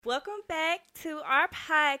Welcome back to our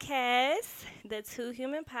podcast, the Two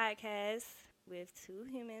Human Podcast, with two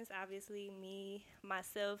humans, obviously me,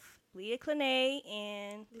 myself, Leah Clenay,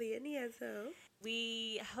 and Leah Nieto.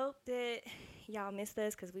 we hope that y'all missed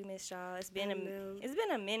us because we missed y'all. I know. It's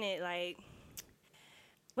been a minute. Like,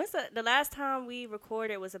 when's the last time we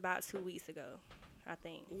recorded was about 2 weeks ago, I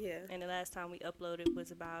think. Yeah. And the last time we uploaded was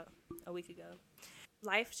about a week ago.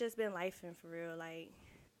 Life's just been lifing for real. Like,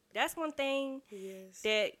 that's one thing Yes.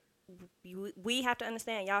 that we have to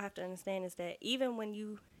understand, y'all have to understand, is that even when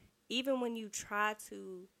you try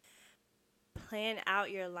to plan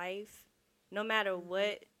out your life, no matter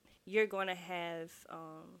what, you're going to have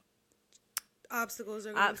Obstacles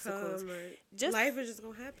are gonna obstacles. come. Or Just life is just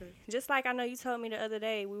gonna happen. just like I know you told me the other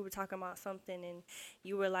day, we were talking about something and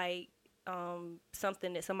you were like,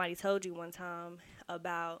 something that somebody told you one time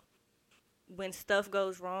about when stuff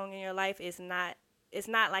goes wrong in your life. It's not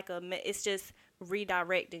like it's just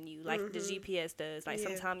redirecting you like the GPS does. Like, Yeah.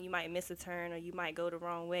 sometimes you might miss a turn or you might go the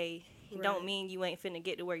wrong way. It Right. don't mean you ain't finna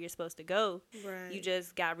get to where you're supposed to go. Right. You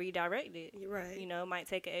just got redirected. You're right. You know, it might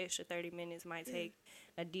take an extra 30 minutes, might take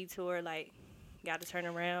a detour, like, got to turn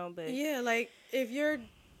around. But Yeah, like if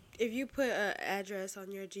you put an address on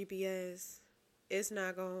your GPS, it's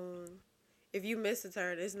not gonna. If you miss a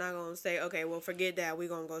turn, it's not gonna say, okay, well, forget that. We're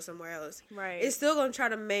gonna go somewhere else. right, It's still gonna try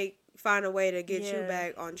to find a way to get you Yeah.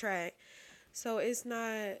 back on track. So it's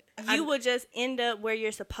not. you would just end up where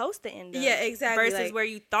you're supposed to end up. Yeah, exactly, Versus like- where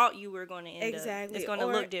you thought you were going to end up. Exactly, It's going to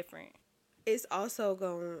or- look different. It's also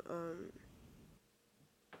going.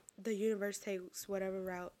 The universe takes whatever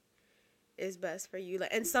route is best for you.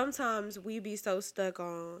 Like, and sometimes we be so stuck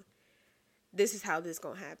on this is how this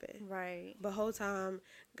gonna happen. Right. But whole time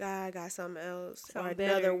God got something else Something or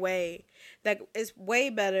another better. way that is way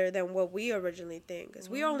better than what we originally think. Because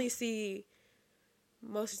we only see,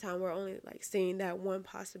 most of the time we're only like seeing that one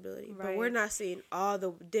possibility, but we're Right. not seeing all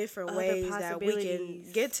the different Other ways that we can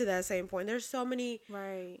possibilities. get to that same point. There's so many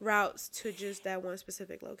Right. routes to just that one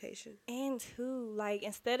specific location. And too, like,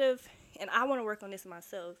 instead of, and I want to work on this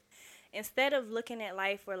myself, instead of looking at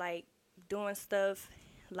life or like doing stuff,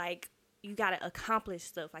 like, you got to accomplish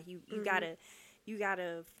stuff. Like, you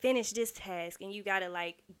gotta finish this task and you got to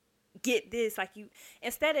like get this. Like,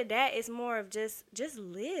 instead of that, it's more of just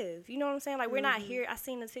live. You know what I'm saying? Like, we're not here. I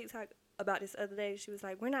seen a TikTok about this other day. She was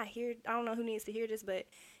like, we're not here. I don't know who needs to hear this, but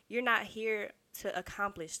you're not here to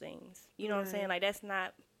accomplish things. You know what I'm saying? Like, that's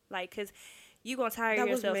not, like, because you going to tire That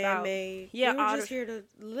was yourself out. man-made. Yeah, we were all just the- here to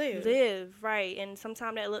live. Live, right. And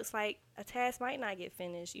sometimes that looks like a task might not get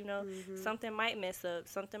finished. You know, something might mess up,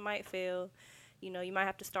 something might fail. You know, you might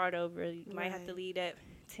have to start over. You might have to Right. leave that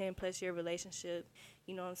 10+ year relationship.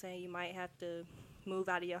 You know what I'm saying? You might have to move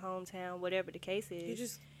out of your hometown, whatever the case is. You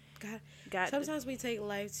just got to- sometimes we take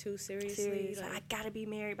life too seriously. serious. Like, I gotta be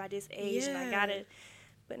married by this age, and I Yeah. gotta.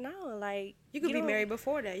 But no, like, you could be don't- married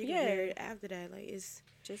before that. You could Yeah. be married after that. Like, it's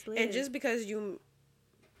Just live. and just because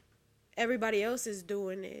everybody else is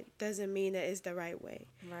doing it doesn't mean that it's the right way.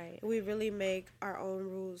 right. We really make our own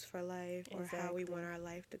rules for life or how we Exactly. want our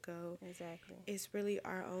life to go. Exactly. It's really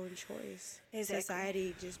our own choice. Exactly.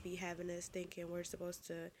 Society just be having us thinking we're supposed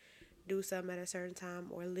to do something at a certain time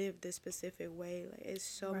or live this specific way. Like, it's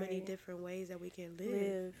so many Right. different ways that we can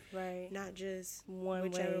Live, right. not just One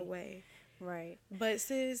whichever way. way. Right. But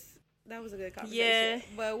sis, that was a good conversation. Yeah.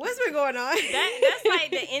 But what's been going on? That's like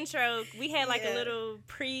the intro. We had like Yeah. a little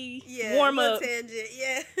pre yeah, warm little up. tangent.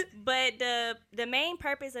 Yeah. But the main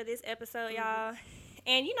purpose of this episode, y'all,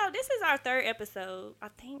 and you know, this is our third episode. I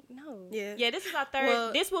think no. Yeah. Yeah, this is our third.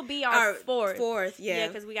 Well, this will be our fourth. Fourth, yeah.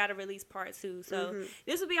 because we got to release part 2. So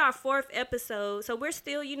this will be our fourth episode. So we're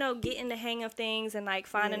still, you know, getting the hang of things and like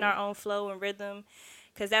finding Yeah. our own flow and rhythm.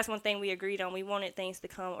 Because that's one thing we agreed on. We wanted things to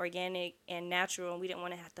come organic and natural, and we didn't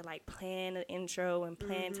want to have to like plan an intro and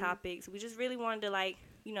plan topics. We just really wanted to, like,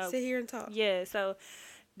 you know, Sit here and talk. yeah. So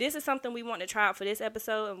this is something we want to try out for this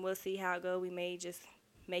episode, and we'll see how it goes. We may just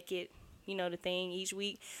make it, you know, the thing each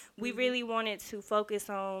week. We really wanted to focus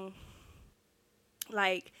on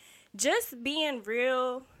like just being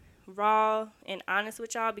real, raw, and honest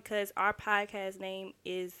with y'all, because our podcast name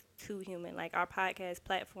is Two Human. Like, our podcast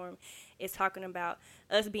platform is talking about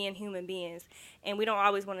us being human beings, and we don't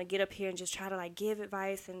always want to get up here and just try to like give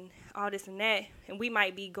advice and all this and that, and we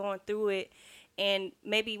might be going through it, and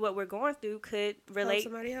maybe what we're going through could Help relate.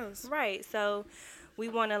 somebody else. Right. So we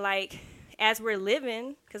want to, like, as we're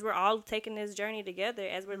living, because we're all taking this journey together,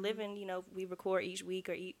 as we're living, you know, we record each week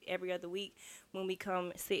or every other week. When we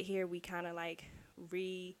come sit here, we kind of like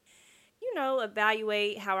you know,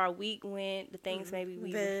 evaluate how our week went, the things maybe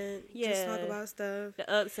we vent, just talk about stuff, the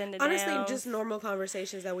ups and the honestly, downs. just normal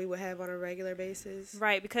conversations that we would have on a regular basis.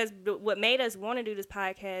 Right, because what made us want to do this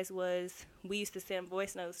podcast was we used to send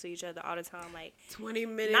voice notes to each other all the time, like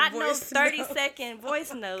 20-minute not voice no 30 note. second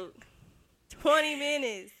voice note, 20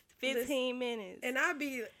 minutes. 15 minutes. And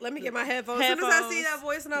let me get my headphones. As soon as I see that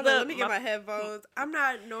voice note, let me get my headphones. I'm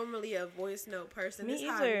not normally a voice note person. Me This is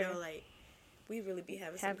how I know, like, we really be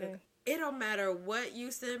having some good. It don't matter what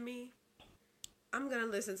you send me, I'm going to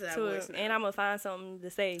listen to that voice note. And I'm going to find something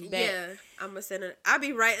to say back. Yeah, I'm going to send it. I be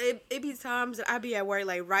it be times that I be at work,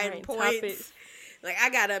 like, writing points. Topics. Like,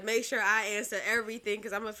 I got to make sure I answer everything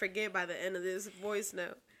because I'm going to forget by the end of this voice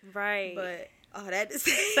note. Right. But all that to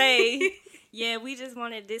say. Yeah, we just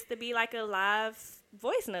wanted this to be like a live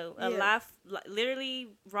voice note, live, literally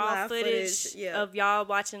raw footage of y'all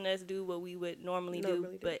watching us do what we would normally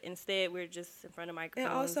do. But instead, we're just in front of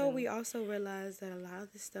microphones. And we also realized that a lot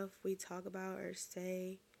of the stuff we talk about or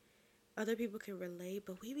say, other people can relate,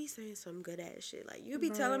 but we be saying some good ass shit. Like, you be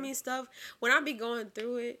telling me stuff when I be going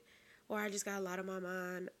through it, or I just got a lot on my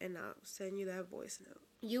mind, and I'll send you that voice note.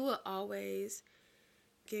 You will always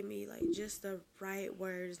give me, like, just the right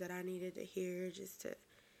words that I needed to hear just to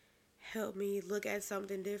help me look at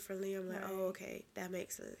something differently. I'm like, oh, okay, that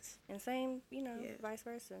makes sense. And same, vice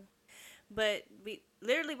versa. But we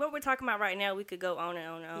literally, what we're talking about right now, we could go on and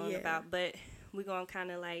on and on about, but we're going to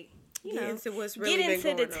kind of, like, get into what's really been going on.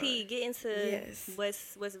 Get into the tea. Get into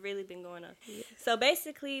what's really been going on. Yes. So,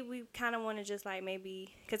 basically, we kind of want to just, like, maybe,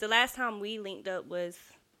 because the last time we linked up was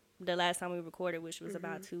the last time we recorded, which was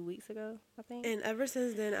about 2 weeks ago, I think. And ever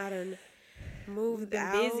since then, I done moved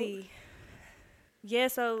out. Busy. Yeah,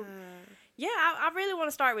 so, I really want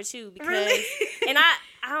to start with you because, and I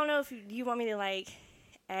don't know if you want me to, like,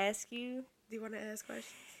 ask you. Do you want to ask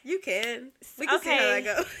questions? You can. We can see how that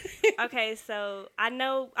goes. Okay, so I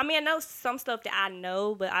know some stuff that I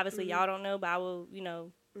know, but obviously y'all don't know, but I will,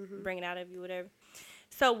 bring it out of you, whatever.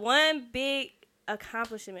 So one big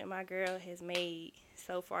accomplishment my girl has made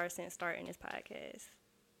so far since starting this podcast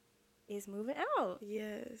is moving out.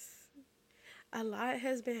 Yes. A lot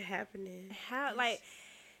has been happening. How, like,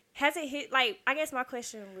 has it hit, like, I guess my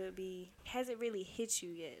question would be, has it really hit you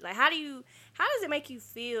yet? Like, how does it make you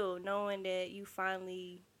feel knowing that you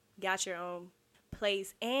finally got your own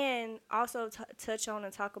place? And also touch on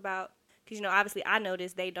and talk about, because, obviously I know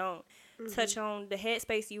this, they don't, touch on the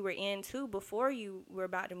headspace you were in, too, before you were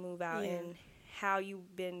about to move out and how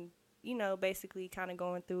you've been, basically kind of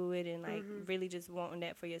going through it and, like, really just wanting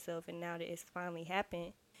that for yourself. And now that it's finally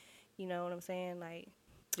happened, you know what I'm saying? Like,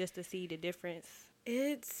 just to see the difference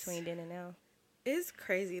between then and now. It's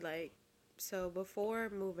crazy. Like, so before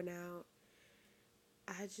moving out,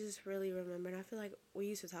 I just really remember, and I feel like we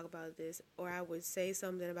used to talk about this, or I would say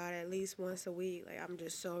something about it at least once a week. Like, I'm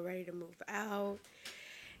just so ready to move out.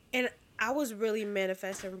 And I was really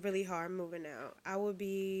manifesting really hard moving out.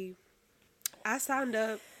 I signed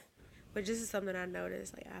up, but this is something I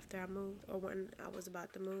noticed, like, after I moved, or when I was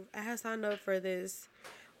about to move. I had signed up for this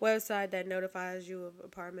website that notifies you of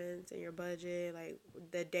apartments and your budget, like,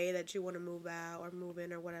 the day that you want to move out or move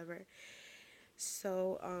in or whatever.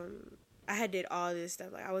 So, I had did all this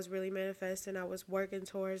stuff. Like, I was really manifesting. I was working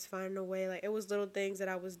towards finding a way. Like, it was little things that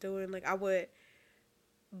I was doing. Like, I would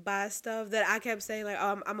buy stuff that I kept saying, like,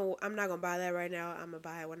 oh, I'm not gonna buy that right now. I'm gonna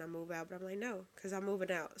buy it when I move out. But I'm like, no, because I'm moving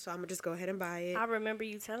out, so I'm gonna just go ahead and buy it. I remember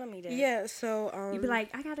you telling me that. Yeah, so you be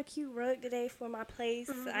like, I got a cute rug today for my place.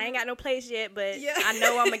 I ain't got no place yet, but I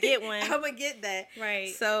know I'm gonna get one. I'm gonna get that.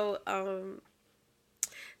 Right. So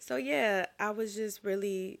yeah, I was just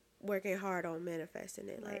really working hard on manifesting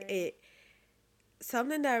it. Like, it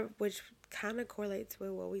something that which kind of correlates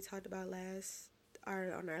with what we talked about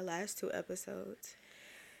on our last 2 episodes.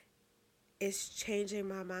 It's changing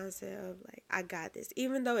my mindset of, like, I got this.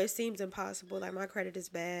 Even though it seems impossible, like, my credit is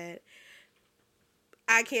bad.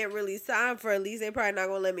 I can't really sign for a lease. They probably not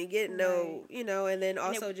going to let me get and then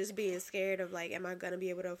also just being scared of, like, am I going to be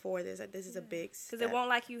able to afford this? Like, this is a big step. Because it won't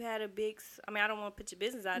like you had a big, I don't want to put your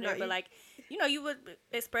business out there, but, like, you would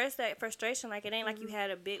express that frustration. Like, it ain't like you had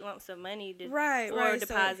a big lumps of money to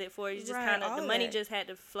deposit for. You just kind of, the money just had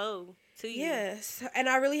to flow to you. Yes. And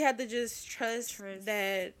I really had to just trust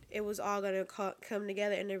that it was all going to come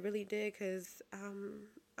together, and it really did, because I'm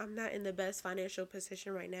not in the best financial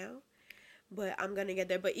position right now. But I'm going to get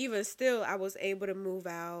there. But even still, I was able to move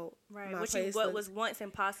out. Right. What was once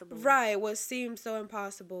impossible. Right. What seemed so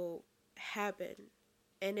impossible happened.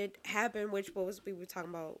 And it happened, which we were talking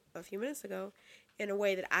about a few minutes ago, in a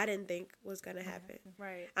way that I didn't think was going to happen.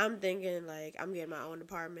 Right. I'm thinking, like, I'm getting my own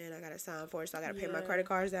apartment. I got to sign for it. So I got to pay my credit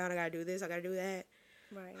cards down. I got to do this. I got to do that.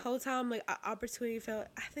 Right. Whole time, like, an opportunity felt,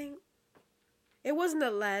 I think, it wasn't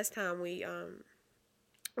the last time we,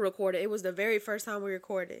 recorded. It was the very first time we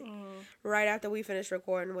recorded. Right after we finished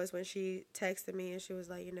recording was when she texted me and she was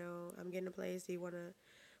like, I'm getting a place. Do you want to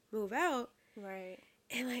move out? Right.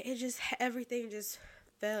 And, like, it just, everything just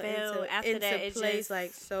fell After that, it place, just,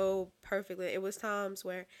 like, so perfectly. It was times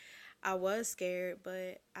where I was scared,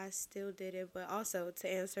 but I still did it. But also,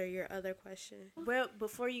 to answer your other question. Well,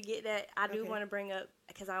 before you get that, I do Okay. want to bring up,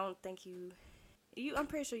 because I don't think I'm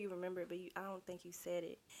pretty sure you remember it, but I don't think you said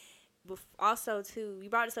it. Also, too, you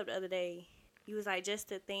brought this up the other day. You was like, just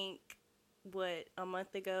to think, a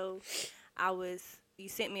month ago, you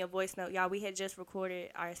sent me a voice note. Y'all, we had just recorded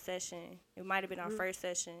our session. It might have been our first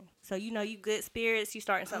session. So, you good spirits. You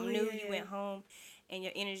starting something new. Yeah. You went home, and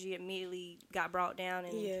your energy immediately got brought down.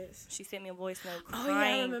 And she sent me a voice note crying. Oh, yeah,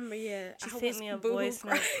 I remember, yeah. She sent me a voice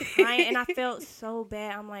note crying, and I felt so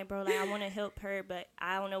bad. I'm like, bro, like, I want to help her, but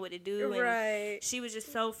I don't know what to do. And right. she was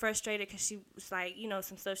just so frustrated because she was like,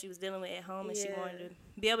 some stuff she was dealing with at home, and she wanted to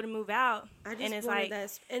be able to move out. I just and it's wanted like,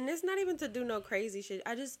 that, and it's not even to do no crazy shit.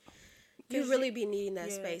 You really be needing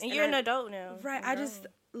that space. And you're an adult now. Right. I just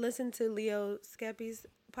listened to Leo Skeppy's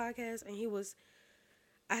podcast, and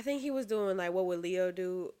I think he was doing, like, What Would Leo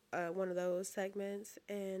Do, one of those segments,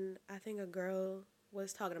 and I think a girl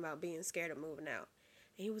was talking about being scared of moving out.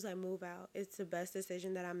 And he was like, move out. It's the best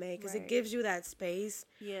decision that I made, because it gives you that space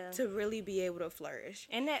to really be able to flourish.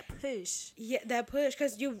 And that push. Yeah, that push,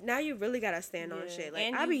 because you really got to stand on shit.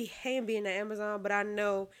 Like, I be hating being at Amazon, but I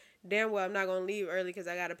know damn well I'm not going to leave early because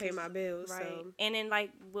I got to pay my bills. Right. So. And then,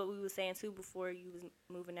 like, what we were saying, too, before you was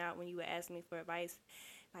moving out, when you would ask me for advice,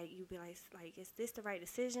 like, you'd be like, is this the right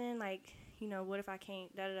decision? Like, what if I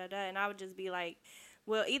can't, da-da-da-da? And I would just be like,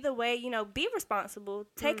 well, either way, be responsible.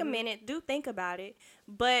 Take a minute. Do think about it.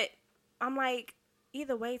 But I'm like,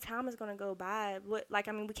 either way, time is going to go by. We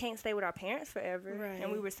can't stay with our parents forever. Right.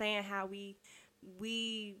 And we were saying how we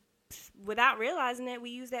without realizing it,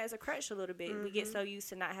 we use that as a crutch a little bit. We get so used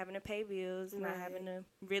to not having to pay bills, not having to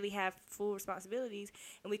really have full responsibilities.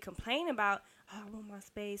 And we complain about, I want my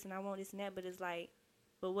space and I want this and that. But it's like,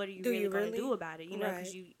 but what are you really going to do about it?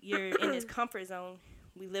 Because you're in this comfort zone.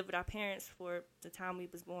 We live with our parents for the time we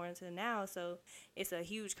was born to now. So it's a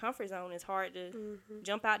huge comfort zone. It's hard to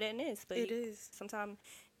jump out that nest. But it is. Sometimes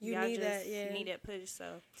you need that, you need that push.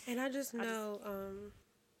 So. And I just know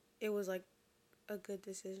it was like a good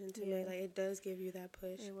decision to make. Like, it does give you that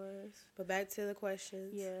push. It was. But back to the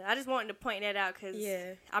questions. Yeah, I just wanted to point that out because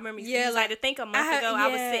I remember you was like to think a month ago I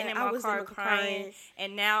was sitting in my car crying,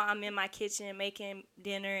 and now I'm in my kitchen making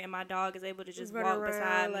dinner, and my dog is able to just walk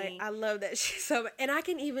beside me. I love that shit so much. And I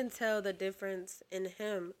can even tell the difference in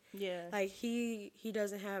him. Yeah. Like, he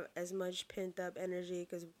doesn't have as much pent up energy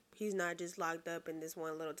because he's not just locked up in this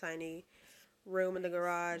one little tiny room in the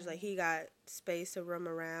garage. Like, he got space to roam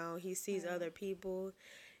around. He sees other people.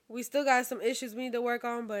 We still got some issues we need to work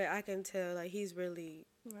on, but I can tell, like, he's really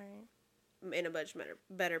in a much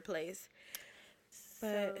better place.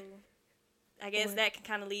 But so, I guess that can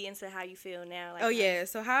kind of lead into how you feel now. Like,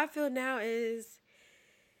 so how I feel now is,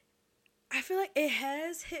 I feel like it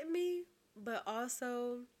has hit me, but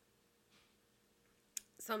also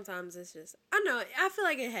sometimes it's just, I feel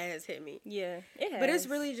like it has hit me. Yeah, it has. But it's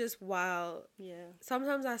really just wild. Yeah.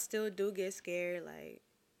 Sometimes I still do get scared, like,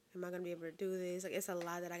 am I going to be able to do this? Like, it's a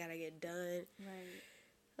lot that I got to get done.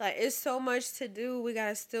 Right. Like, it's so much to do. We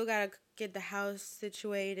still got to get the house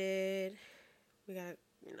situated. We got to,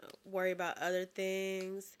 worry about other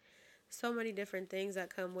things. So many different things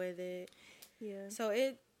that come with it. Yeah. So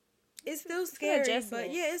it's still scary, but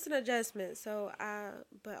it's an adjustment. So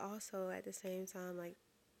but also at the same time, like,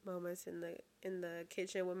 moments in the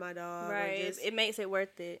kitchen with my dog. Right. Like, it makes it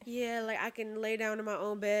worth it. Yeah, like, I can lay down in my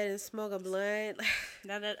own bed and smoke a blunt.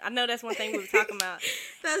 I know that's one thing we were talking about.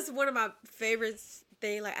 That's one of my favorite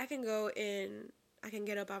things. Like, I can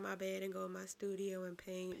get up out my bed and go in my studio and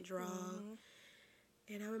paint, draw.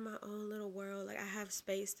 And I'm in my own little world. Like, I have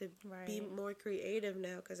space to be more creative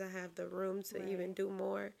now because I have the room to even do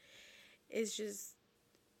more. It's just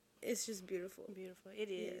beautiful. Beautiful. It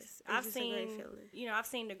is. Yes, I've seen, a great feeling. I've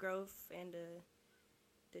seen the growth and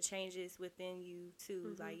the changes within you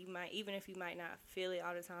too. Like, even if you might not feel it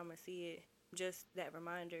all the time or see it, just that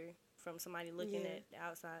reminder from somebody looking at the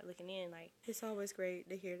outside, looking in. Like, it's always great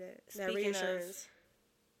to hear that. That reassurance.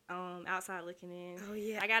 Outside looking in. Oh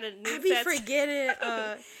yeah. I got a new. I be forgetting.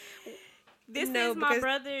 This is my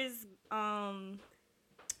brother's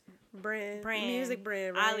brand, music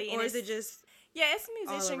brand, right? Ali, or is it just? Yeah, it's a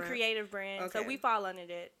musician creative brand. Okay. So we fall under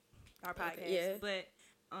that, our podcast. Okay, yeah. But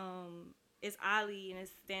It's Ali, and it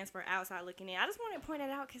stands for outside looking in. I just want to point that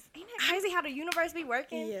out because ain't that crazy how the universe be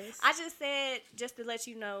working? Yes. I just said just to let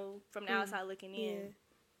you know from the outside looking in.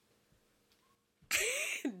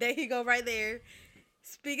 Yeah. There you go, right there.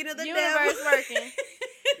 Speaking of the universe devil. working.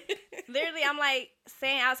 Literally, I'm like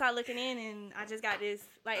saying outside looking in, and I just got this.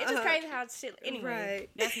 Like, it's just crazy how shit. Anyway, right.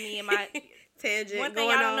 That's me and my tangent. One thing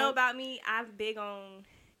y'all don't know about me, I'm big on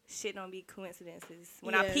shit don't be coincidences.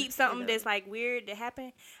 When I peep something that's like weird that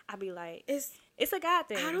happened, I be like, it's a God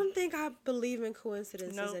thing. I don't think I believe in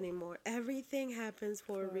coincidences anymore. Everything happens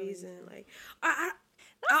for a reason. Like I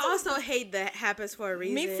also hate that happens for a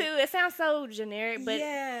reason. Me too. It sounds so generic, but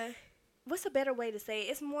what's a better way to say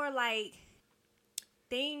it? It's more like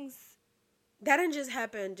things that didn't just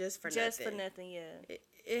happen just for nothing. Just for nothing,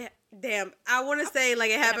 yeah. Damn, I want to say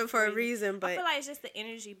like it happened for a reason, but I feel like it's just the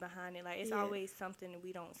energy behind it. Like it's always something that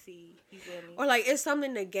we don't see. You feel me? Or like it's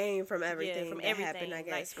something to gain from everything that happened. I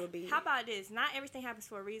guess would be. How about this? Not everything happens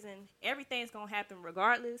for a reason. Everything's gonna happen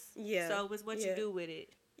regardless. Yeah. So it's what you do with it.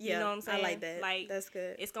 Yeah. You know what I'm saying? I like that. Like that's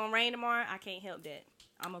good. It's gonna rain tomorrow. I can't help that.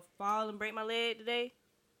 I'm gonna fall and break my leg today.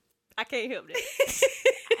 I can't help that.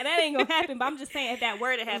 And that ain't gonna happen. But I'm just saying if that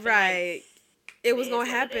were to happen, right. Like, it was gonna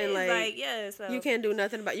happen. Like so you can't do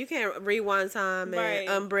nothing about. You can't rewind time and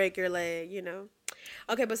unbreak your leg. You know.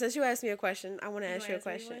 Okay, but since you asked me a question, I want to ask you a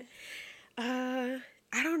question. I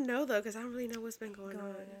don't know though, because I don't really know what's been going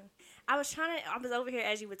on. I was over here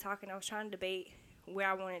as you were talking. I was trying to debate where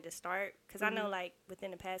I wanted to start because I know like within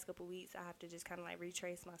the past couple weeks I have to just kind of like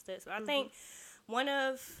retrace my steps. So I think one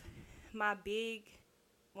of my big,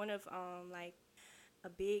 like a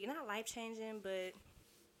big, not life changing, but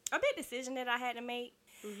a big decision that I had to make,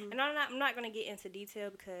 and I'm not gonna get into detail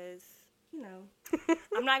because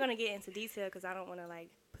I'm not gonna get into detail because I don't want to like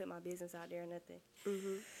put my business out there or nothing.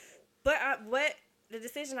 But what the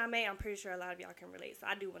decision I made, I'm pretty sure a lot of y'all can relate. So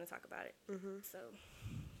I do want to talk about it. So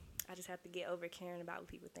I just have to get over caring about what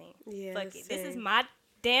people think. Yeah, fuck it. This is my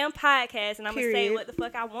damn podcast, and I'm gonna say what the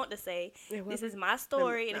fuck I want to say. This is my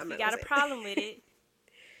story, and if you got a problem with it,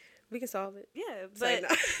 we can solve it. Yeah, but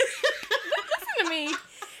listen to me.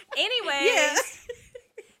 Anyway,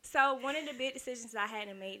 so one of the big decisions I had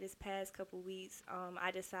to make this past couple weeks,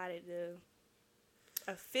 I decided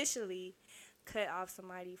to officially cut off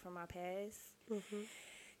somebody from my past.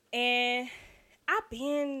 And I've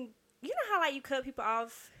been, you know how like you cut people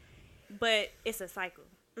off, but it's a cycle.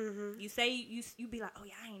 You say you be like, oh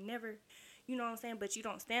yeah, I ain't never, you know what I'm saying, but you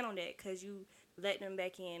don't stand on that because you let them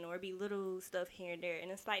back in or be little stuff here and there. And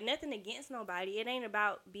it's like nothing against nobody. It ain't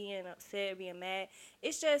about being upset or being mad.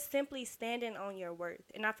 It's just simply standing on your worth.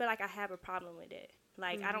 And I feel like I have a problem with that.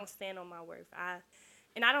 Like I don't stand on my worth. I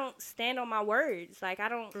don't stand on my words. Like I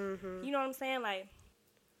don't, you know what I'm saying? Like,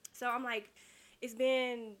 so I'm like, it's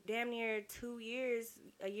been damn near 2 years,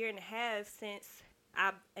 a year and a half since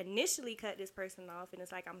I initially cut this person off. And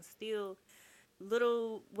it's like, I'm still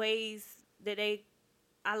little ways that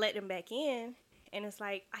I let them back in, and it's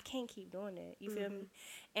like I can't keep doing that. You feel me?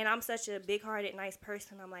 And I'm such a big-hearted, nice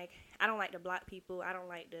person. I'm like, I don't like to block people. I don't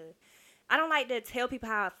like to tell people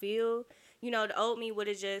how I feel. You know, the old me would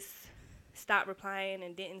have just stopped replying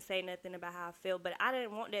and didn't say nothing about how I feel. But I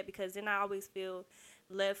didn't want that because then I always feel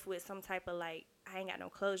left with some type of like I ain't got no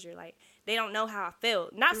closure. Like they don't know how I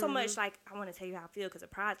felt. Not so much like I want to tell you how I feel because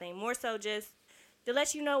of pride thing. More so just to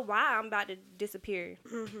let you know why I'm about to disappear.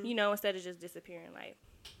 You know, instead of just disappearing like.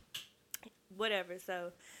 Whatever,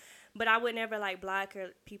 so, but I would never, like, block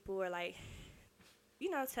people or, like,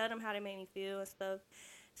 you know, tell them how they made me feel and stuff,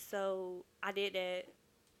 so I did that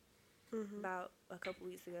about a couple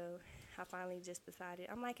weeks ago. I finally just decided,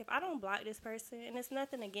 I'm like, if I don't block this person, and it's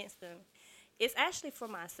nothing against them, it's actually for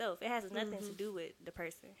myself, it has nothing to do with the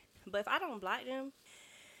person, but if I don't block them,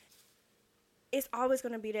 it's always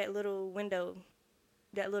going to be that little window,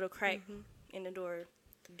 that little crack in the door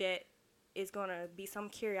that is gonna be some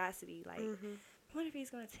curiosity, like, I wonder if he's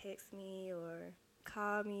gonna text me or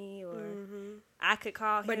call me, or I could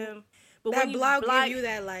call him. But that when block give you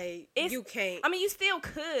that, like, you can't. I mean, you still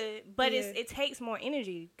could, but it takes more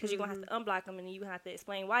energy because you're gonna have to unblock them and you have to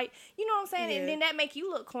explain why. You know what I'm saying? And then that make you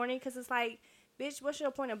look corny because it's like, bitch, what's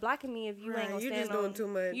your point of blocking me if you ain't gonna stand on? You just doing too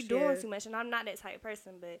much. You doing too much, and I'm not that type of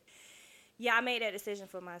person. But yeah, I made that decision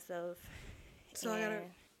for myself. So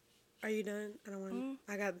Are you done? I don't want.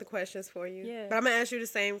 I got the questions for you. Yeah. But I'm gonna ask you the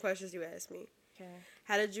same questions you asked me. Okay.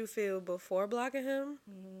 How did you feel before blocking him,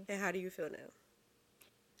 and how do you feel now?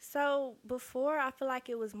 So before, I feel like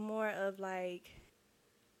it was more of like,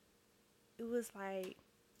 it was like,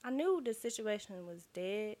 I knew the situation was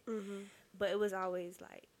dead, but it was always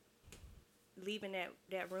like leaving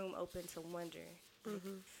that room open to wonder.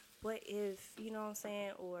 What if, you know what I'm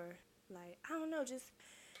saying, or Like, I don't know, just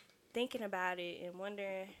thinking about it and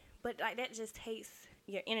wondering. But, like, that just takes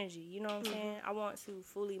your energy. You know what I'm saying? I want to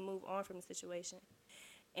fully move on from the situation.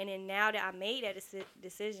 And then now that I made that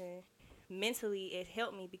decision, mentally it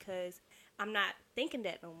helped me because I'm not thinking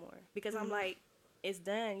that no more. Because I'm like, it's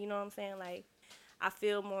done. You know what I'm saying? Like, I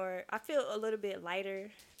feel a little bit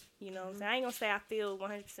lighter. You know what I'm saying? I ain't gonna say I feel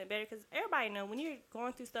 100% better because everybody know when you're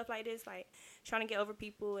going through stuff like this, like trying to get over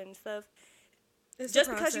people and stuff, It's just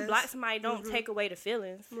because you block somebody don't take away the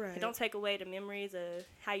feelings. Right. It don't take away the memories of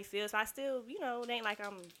how you feel. So I still, it ain't like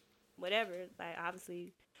I'm whatever. Like,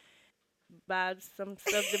 obviously, by some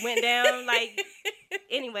stuff that went down, like,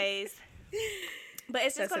 anyways. But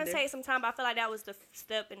it's just going to take some time. But I feel like that was the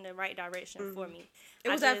step in the right direction for me. It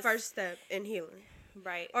was that first step in healing.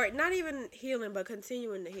 Right. Or not even healing, but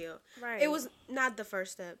continuing to heal. Right. It was not the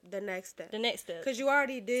first step, the next step. The next step. Because you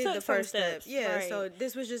already did the first step. Yeah, right. So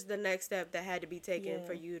this was just the next step that had to be taken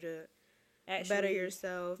for you to better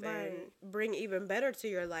yourself and bring even better to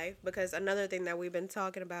your life. Because another thing that we've been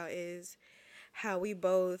talking about is how we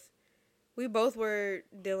both were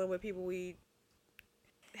dealing with people we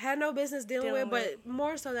had no business dealing with, but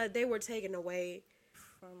more so that they were taken away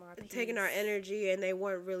from our peace. Taking our energy, and they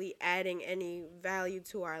weren't really adding any value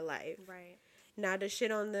to our life. Right. Not to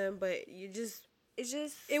shit on them, but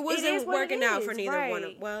it wasn't working out for neither one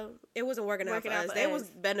of. Well, it wasn't working out for us. They was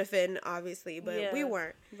benefiting obviously, but we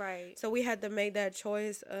weren't. Right. So we had to make that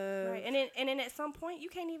choice of. Right. And then at some point you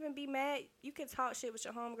can't even be mad. You can talk shit with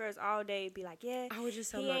your homegirls all day, be like, yeah, I was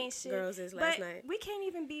just telling my girls this last night. We can't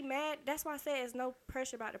even be mad. That's why I said there's no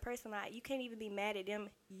pressure about the person. Like, you can't even be mad at them.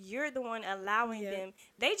 You're the one allowing them.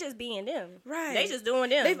 They just being them. Right. They just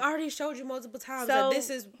doing them. They've already showed you multiple times that this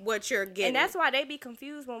is what you're getting. And that's why they be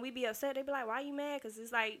confused when we be upset. They be like, why you mad? Because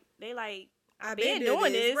it's like, they like, I've been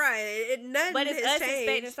doing this. Right. But it's us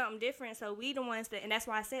expecting something different. So we the ones that, and that's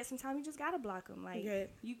why I said sometimes you just got to block them. Like,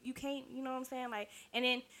 you can't, you know what I'm saying? Like, and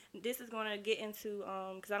then this is going to get into,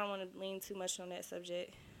 because I don't want to lean too much on that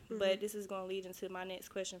subject. But this is going to lead into my next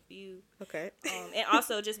question for you. Okay. And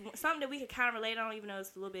also just something that we could kind of relate on, even though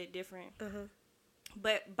it's a little bit different.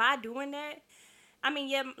 But by doing that, I mean,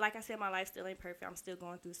 yeah, like I said, my life still ain't perfect. I'm still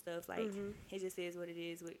going through stuff. Like, it just is what it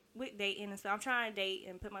is with dating and stuff. I'm trying to date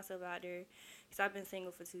and put myself out there because I've been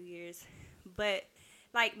single for 2 years. But,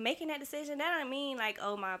 like, making that decision, that don't mean, like,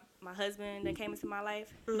 oh, my husband that came into my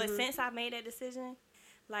life. But since I made that decision,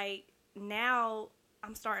 like, now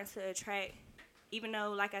I'm starting to attract, even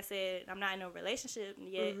though, like I said, I'm not in a relationship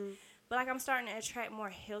yet, but, like, I'm starting to attract more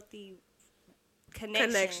healthy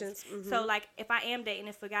connections. So, like, if I am dating,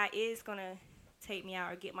 if a guy is going to take me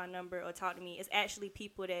out or get my number or talk to me, it's actually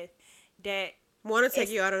people that want to take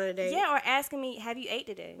you out on a date. Yeah, or asking me, have you ate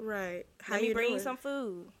today? Right. How Let me bring you some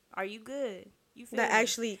food. Are you good? You feel that me?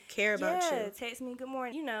 Actually care about you. Yeah, text me good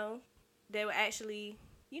morning. You know, they will actually,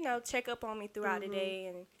 check up on me throughout the day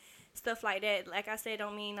and stuff like that. Like I said,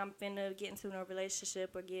 don't mean I'm finna get into a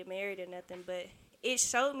relationship or get married or nothing, but it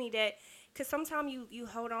showed me that, because sometimes you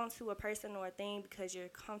hold on to a person or a thing because you're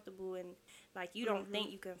comfortable and, like, you don't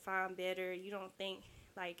think you can find better. You don't think,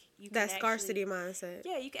 like, you can that scarcity mindset.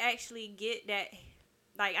 Yeah, you can actually get that.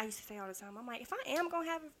 Like, I used to say all the time, I'm like, if I am going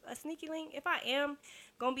to have a sneaky link, if I am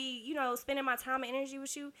going to be, spending my time and energy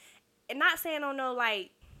with you, and not saying on no,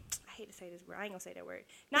 like, I hate to say this word. I ain't going to say that word.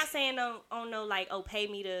 Not saying on no, like, oh, pay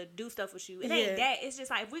me to do stuff with you. It ain't that. It's just,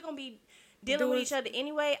 like, if we're going to be dealing with each other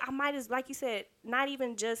anyway, I might as, like you said, not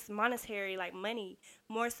even just monetary, like money,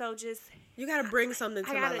 more so just. You got to bring something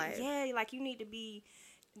to my life. Yeah, like, you need to be.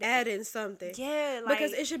 Adding something. Yeah, like.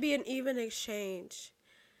 Because it should be an even exchange.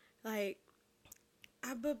 Like,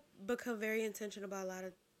 I've become very intentional about a lot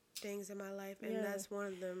of things in my life, and that's one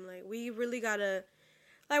of them. Like, we really got to,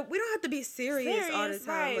 like, we don't have to be serious all the time.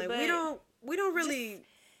 Right, like, we don't really,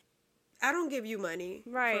 I don't give you money.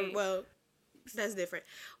 Right. That's different.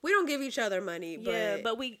 We don't give each other money,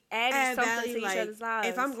 but we add something value, to each other's lives.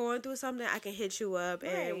 If I'm going through something, I can hit you up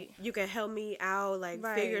and you can help me out, like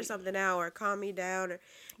figure something out or calm me down or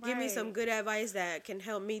give me some good advice that can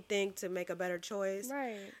help me think to make a better choice.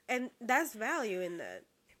 Right. And that's value in that.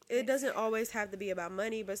 It doesn't always have to be about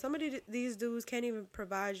money, but some of these dudes can't even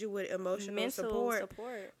provide you with mental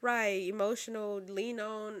support. Right, emotional, lean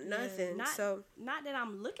on, nothing. Not that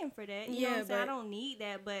I'm looking for that. You know what I'm saying? I don't need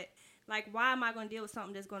that, but like, why am I going to deal with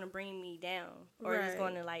something that's going to bring me down or is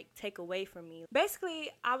going to, like, take away from me? Basically,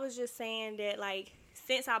 I was just saying that, like,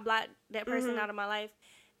 since I blocked that person out of my life,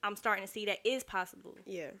 I'm starting to see that is possible.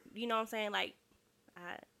 Yeah. You know what I'm saying? Like,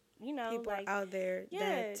 people like, out there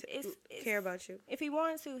that care about you. If he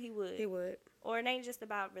wanted to, he would. He would. or it ain't just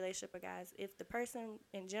about relationship or guys. If the person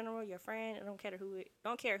in general, your friend, don't care who it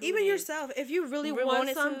Even is, yourself, if you really want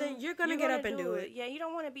something, you're gonna get up and do it. Yeah, you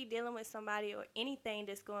don't want to be dealing with somebody or anything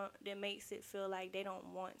that makes it feel like they don't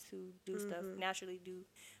want to do stuff, naturally do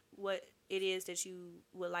what it is that you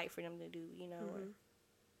would like for them to do, you know, or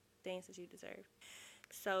things that you deserve.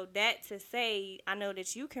 So that to say, I know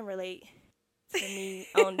that you can relate to me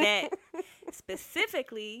on that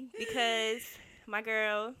specifically because my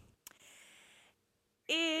girl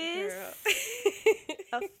is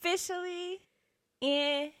officially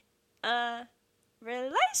in a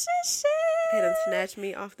relationship. They done snatched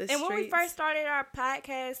me off the streets. And when we first started our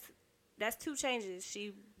podcast, that's 2 changes.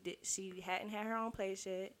 She hadn't had her own place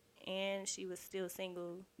yet, and she was still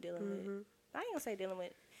single, dealing with. I ain't gonna say dealing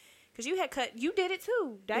with, because you did it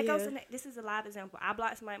too. That goes to this is a live example. I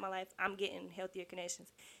blocked somebody in my life. I'm getting healthier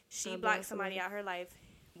connections. She blocked somebody out her life,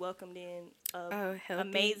 welcomed in a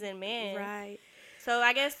amazing man. Right. So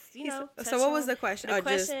I guess, you know. So what was the question?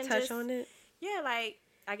 Just touch on it? Yeah, like,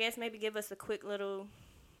 I guess maybe give us a quick little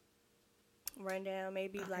rundown.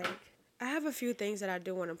 Maybe like. I have a few things that I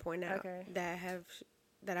do want to point out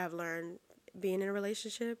that I've learned being in a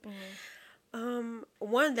relationship.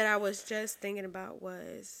 One that I was just thinking about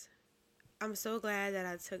was, I'm so glad that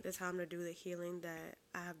I took the time to do the healing that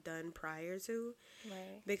I have done prior to.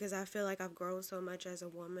 Right. Because I feel like I've grown so much as a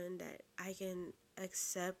woman that I can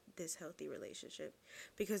accept this healthy relationship.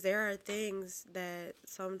 Because there are things that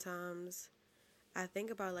sometimes I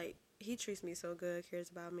think about, like, he treats me so good,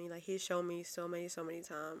 cares about me. Like, he's shown me so many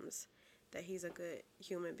times that he's a good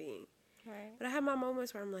human being. Right. But I have my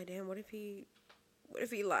moments where I'm like, damn, what if he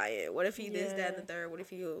lying? What if he this, that, and the third? What if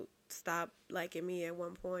he'll stop liking me at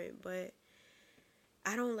one point? But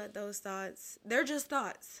I don't let those thoughts, they're just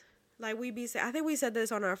thoughts. Like I think we said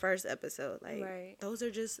this on our first episode. Like, those are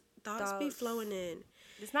just thoughts be flowing in.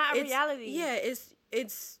 It's not a reality. Yeah,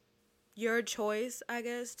 it's your choice, I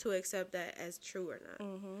guess, to accept that as true or not.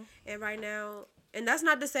 And right now, and that's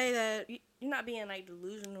not to say that you're not being like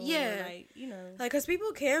delusional. Yeah, or, like, you know, like, because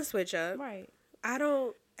people can switch up. Right. I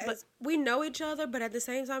don't. But we know each other, but at the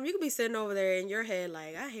same time, you could be sitting over there in your head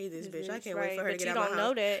like, I hate this bitch. I can't wait for her to get out of my house. But you don't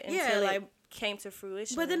know that until it came to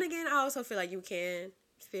fruition. But then again, I also feel like you can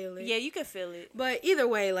feel it. Yeah, you can feel it. But either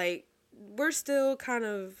way, like, we're still kind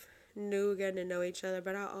of new, getting to know each other.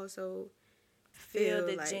 But I also feel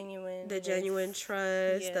the like genuine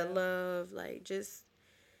trust, the love, like, just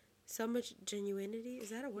so much genuinity. Is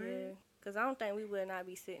that a word? Yeah, because I don't think we would not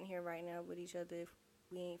be sitting here right now with each other if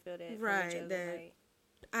we ain't feel that right, from each other. That like,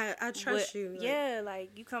 I trust you. Like, yeah,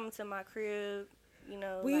 like, you come to my crib, you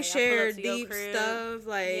know. We like, share deep stuff,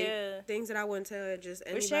 like, things that I wouldn't tell just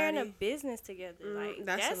anybody. We're sharing a business together. Like,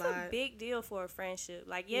 that's a big deal for a friendship.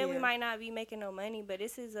 Like, we might not be making no money, but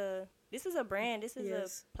this is a brand. This is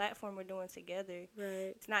a platform we're doing together.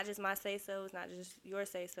 Right. It's not just my say-so. It's not just your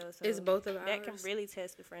say-so. So it's both of ours. That can really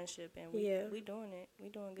test the friendship, and we doing it. We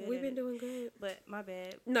doing good. We've been doing good. But my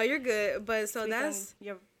bad. No, you're good. But so that's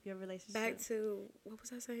your relationship. Back to, what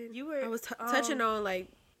was I saying? I was touching on, like,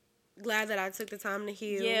 glad that I took the time to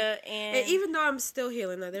heal. Yeah, and even though I'm still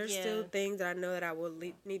healing, like, there's still things that I know that I will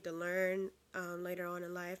need to learn later on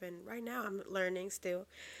in life, and right now I'm learning still.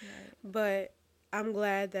 Right. But I'm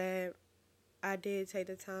glad that I did take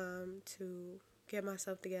the time to get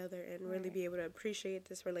myself together and really be able to appreciate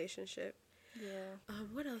this relationship. Yeah.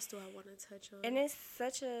 What else do I want to touch on? And it's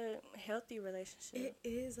such a healthy relationship. It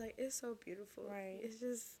is, like, it's so beautiful. Right. It's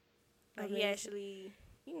just like, he actually,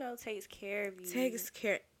 you know, takes care of you. Takes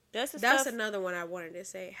care. That's another one I wanted to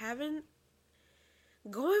say.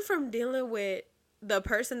 Going from dealing with the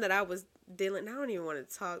person that I was dealing, I don't even want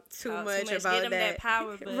to talk too much about Get him that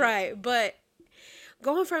power, but. Right, but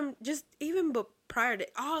going from just even prior to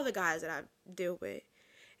all the guys that I deal with,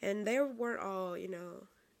 and they weren't all, you know,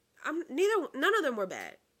 none of them were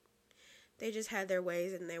bad. They just had their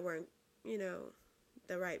ways, and they weren't, you know,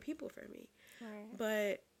 the right people for me. Right.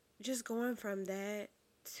 But just going from that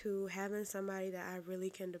to having somebody that I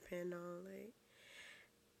really can depend on, like,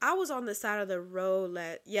 I was on the side of the road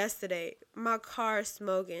yesterday, my car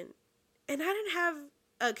smoking, and I didn't have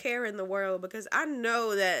a care in the world because I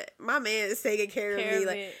know that my man is taking care of me.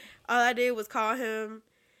 Like, all I did was call him,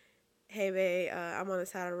 hey babe, I'm on the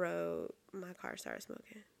side of the road, my car started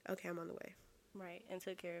smoking. Okay, I'm on the way. Right, and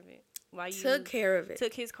took care of it. While you took care of it.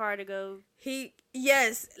 Took his car to go.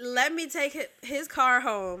 Let me take his car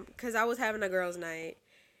home because I was having a girls' night.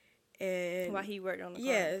 And while he worked on the car.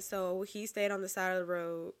 Yeah, so he stayed on the side of the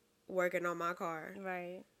road working on my car.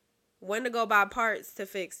 Right. Went to go buy parts to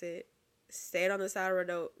fix it. Stayed on the side of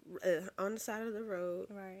the road.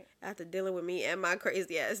 Right. After dealing with me and my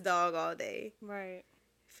crazy ass dog all day. Right.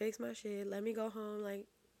 fix my shit. Let me go home. Like,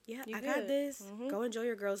 yeah, You I got good. this. Mm-hmm. Go enjoy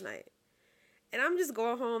your girls' night. And I'm just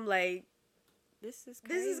going home like, This is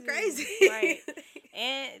crazy. Right.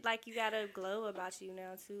 And, like, you got a glow about you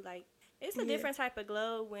now, too. Like, it's a different type of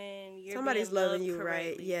glow when you're somebody's being loved loving you, correctly.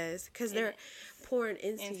 right? Yes. Because they're pouring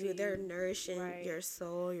into you. They're nourishing right. your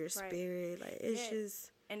soul, your spirit. Like, it's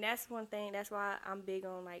just... And that's one thing. That's why I'm big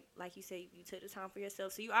on, like you said, you took the time for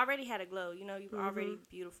yourself. So you already had a glow. You know, you're already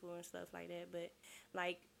beautiful and stuff like that. But,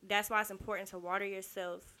 like, that's why it's important to water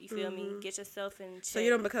yourself. You feel me? Get yourself in check. So you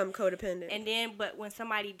don't become codependent. And then, but when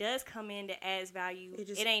somebody does come in that adds value,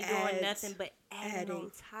 it ain't doing nothing but adding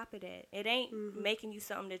on top of that. It ain't making you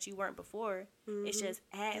something that you weren't before. It's just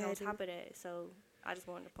adding on top of that. So I just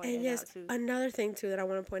wanted to point that out, too. Another thing, too, that I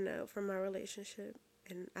want to point out from my relationship,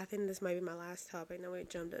 and I think this might be my last topic, now we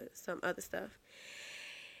jump to some other stuff,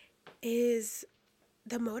 is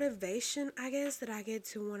the motivation, I guess, that I get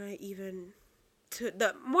to want to even,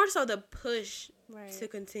 more so the push to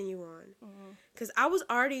continue on. Because I was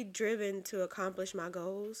already driven to accomplish my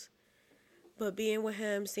goals, but being with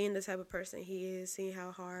him, seeing the type of person he is, seeing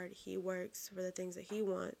how hard he works for the things that he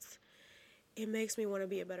wants, it makes me want to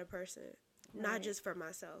be a better person. Not just for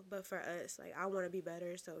myself, but for us. Like, I want to be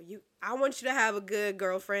better. So I want you to have a good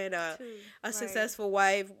girlfriend, a successful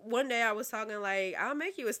wife. One day I was talking like, I'll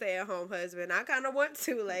make you a stay-at-home husband. I kind of want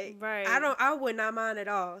to. Like, I would not mind at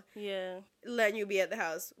all. Yeah. Letting you be at the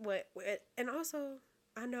house. And also,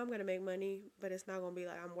 I know I'm going to make money, but it's not going to be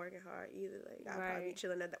like I'm working hard either. Like, I'll probably be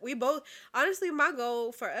chilling at that. We both, honestly, my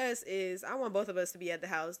goal for us is I want both of us to be at the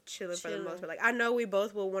house chilling. For the most part. Like, I know we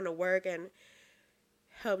both will want to work and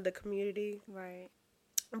help the community,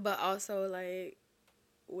 but also like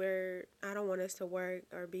I don't want us to work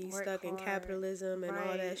or be stuck in capitalism and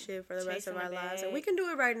all that shit for the rest of our lives. And we can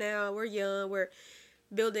do it right now. We're young. We're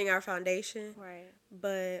building our foundation,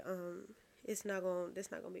 but it's not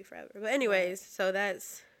gonna be forever. But anyways, so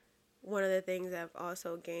that's one of the things I've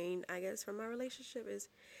also gained, I guess, from my relationship is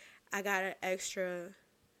I got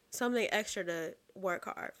something extra to work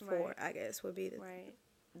hard for. I guess would be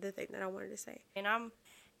the thing that I wanted to say. And I'm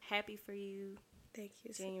happy for you. Thank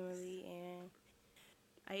you. Genuinely. And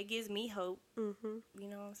it gives me hope. You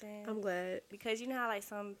know what I'm saying? I'm glad. Because you know how, like,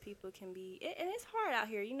 some people can be... and it's hard out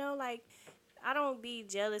here. You know, like, I don't be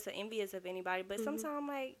jealous or envious of anybody. But sometimes,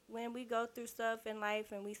 like, when we go through stuff in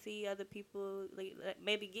life and we see other people, like,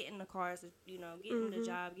 maybe getting the cars, you know, getting the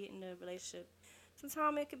job, getting the relationship,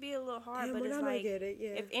 sometimes it could be a little hard. But it's like,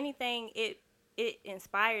 if anything, it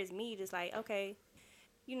inspires me. Just like, okay,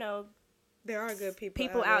 you know... There are good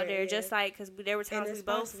people out there just like, because there were times we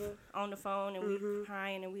both on the phone and we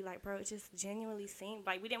crying and we like, bro, it just genuinely seemed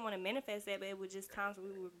like we didn't want to manifest that, but it was just times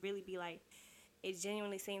where we would really be like, it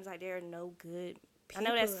genuinely seems like there are no good people. I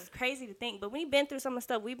know that's crazy to think, but we've been through some of the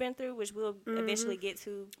stuff we've been through, which we'll eventually get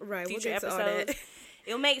to future episodes.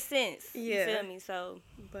 It'll make sense. You feel me? So,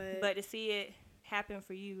 but to see it happen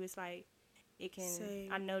for you, it's like it can.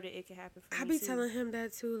 I know that it can happen for me. I be telling him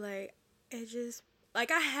that too. Like, it just. Like,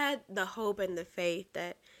 I had the hope and the faith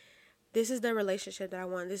that this is the relationship that I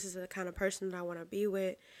want. This is the kind of person that I want to be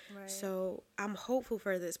with. So I'm hopeful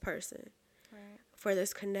for this person, for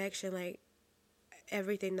this connection. Like,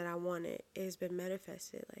 everything that I wanted has been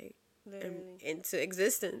manifested, like, into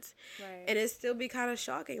existence. And it still be kind of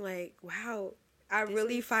shocking. Like, wow, I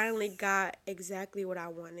really finally got exactly what I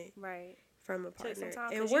wanted. From a partner.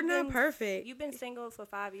 And we're not perfect. You've been single for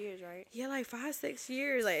 5 years, right? Yeah, like 5-6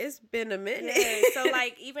 years. Like, it's been a minute. Yeah, so,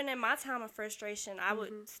 like, even in my time of frustration, I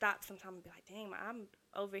would stop sometimes and be like, damn, I'm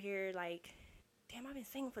over here, like, damn, I've been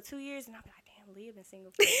single for 2 years. And I'll be like, damn, Leah been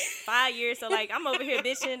single for 5 years. So, like, I'm over here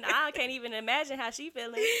bitching. I can't even imagine how she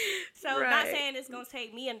feeling. So, not saying it's going to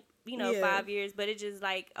take me, 5 years. But it's just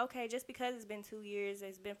like, okay, just because it's been 2 years,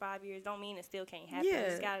 it's been 5 years, don't mean it still can't happen. You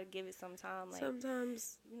just got to give it some time. Like,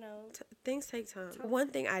 sometimes, things take time. One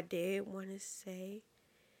thing I did want to say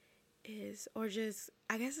is, or just,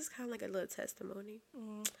 I guess it's kind of like a little testimony.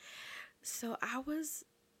 So,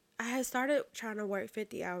 I had started trying to work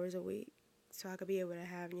 50 hours a week. So I could be able to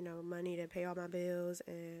have, money to pay all my bills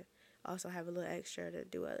and also have a little extra to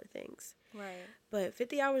do other things. But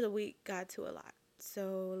 50 hours a week got to a lot.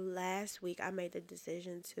 So last week I made the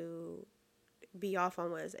decision to be off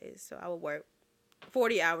on Wednesdays. So I would work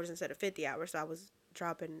 40 hours instead of 50 hours. So I was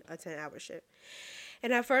dropping a 10-hour shift.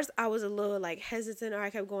 And at first I was a little like hesitant, or I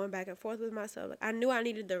kept going back and forth with myself. Like, I knew I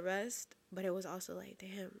needed the rest, but it was also like,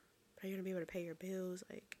 damn, are you going to be able to pay your bills?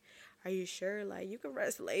 Like, are you sure? Like, you can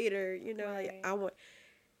rest later, like,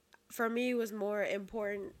 for me, it was more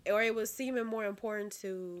important, or it was seeming more important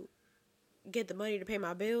to get the money to pay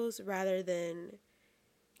my bills rather than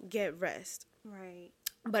get rest.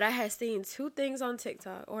 But I had seen two things on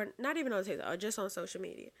TikTok, or not even on TikTok, or just on social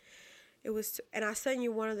media. It was, and I sent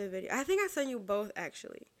you one of the videos. I think I sent you both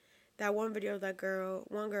actually. That one video,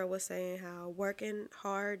 one girl was saying how working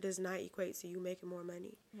hard does not equate to you making more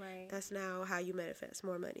money. Right. That's now how you manifest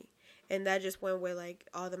more money. And that just went with like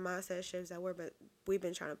all the mindset shifts that we've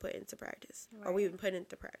been trying to put into practice, or we've been putting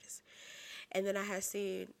into practice. And then I had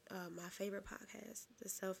seen my favorite podcast, the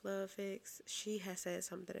Self Love Fix. She has said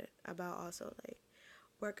something about also like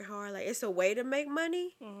working hard. Like, it's a way to make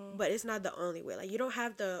money, but it's not the only way. Like, you don't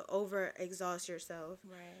have to over exhaust yourself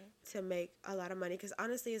to make a lot of money, because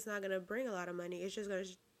honestly it's not gonna bring a lot of money. It's just gonna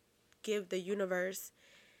give the universe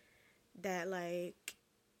that like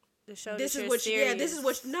this is what this is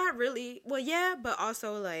what, not really, well, yeah, but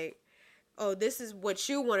also like, oh, this is what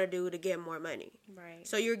you want to do to get more money. Right.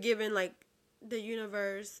 So you're giving like the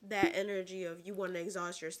universe that energy of you want to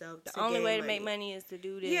exhaust yourself. The only way to make money is to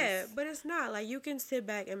do this. Yeah, but it's not. Like, you can sit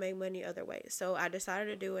back and make money other ways. So I decided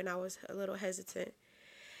to do it, and I was a little hesitant.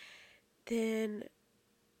 Then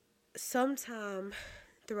sometime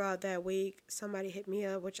throughout that week, somebody hit me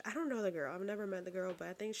up, which I don't know the girl. I've never met the girl, but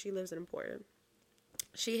I think she lives in Portland.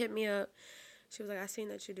 She hit me up. She was like, I seen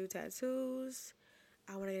that you do tattoos.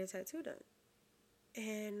 I want to get a tattoo done.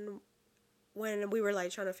 And when we were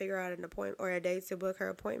like trying to figure out an appointment or a date to book her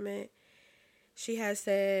appointment, she had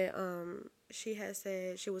said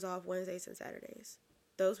she was off Wednesdays and Saturdays.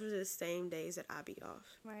 Those were the same days that I'd be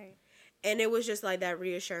off. Right. And it was just like that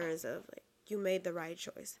reassurance of like, you made the right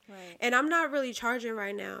choice. Right. And I'm not really charging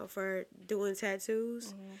right now for doing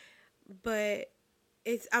tattoos, but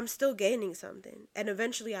I'm still gaining something. And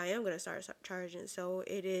eventually I am going to start charging. So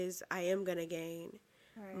I am going to gain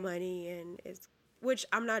money, and which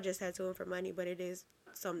I'm not just tattooing for money, but it is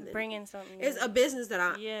something. Bringing something. It's a business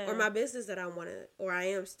that or my business that I want to, or I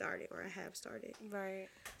am starting, or I have started. Right.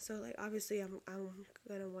 So like, obviously I'm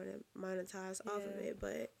going to want to monetize off of it,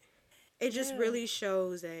 but it just really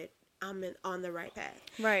shows that I'm on the right path.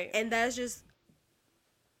 Right. And that's just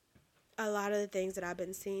a lot of the things that I've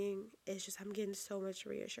been seeing. It's just, I'm getting so much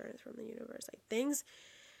reassurance from the universe. Like,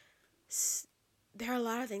 there are a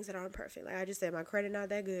lot of things that aren't perfect. Like I just said, my credit not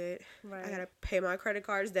that good. Right. I got to pay my credit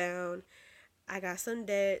cards down. I got some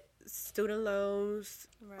debt, student loans,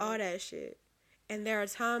 all that shit. And there are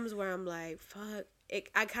times where I'm like, fuck.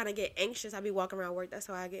 I kind of get anxious. I be walking around work. That's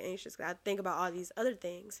why I get anxious. Cause I think about all these other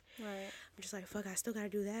things. Right. I'm just like, fuck, I still got to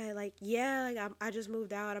do that. Like, yeah, like I just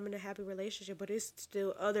moved out. I'm in a happy relationship. But it's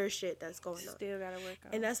still other shit that's going on. Still got to work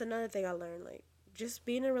on. And that's another thing I learned. Like, just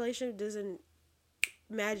being in a relationship doesn't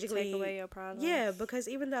magically take away your problems. Yeah, because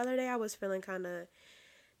even the other day I was feeling kind of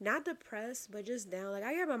not depressed, but just down. Like,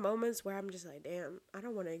 I get my moments where I'm just like, damn, I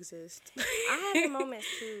don't want to exist. I had moments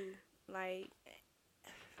too. Like,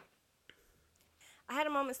 I had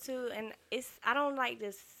moments too, and I don't like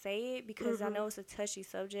to say it because I know it's a touchy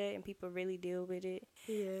subject and people really deal with it.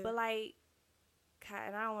 Yeah. But like,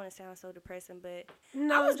 and I don't want to sound so depressing, but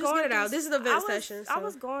no, just get it out. This is the vent session. I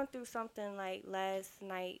was going through something like last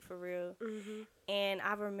night for real, and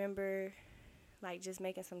I remember like just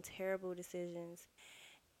making some terrible decisions,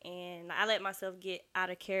 and I let myself get out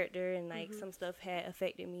of character, and like some stuff had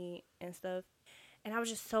affected me and stuff. And I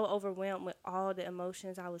was just so overwhelmed with all the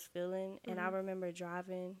emotions I was feeling. And I remember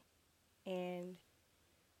driving, and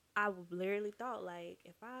I literally thought, like,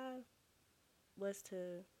 if I was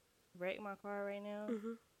to wreck my car right now,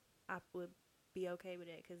 I would be okay with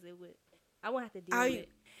that, because I wouldn't have to deal with it.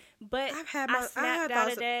 But I snapped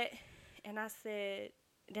out of that, and I said,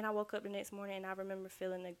 then I woke up the next morning, and I remember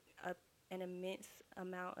feeling an immense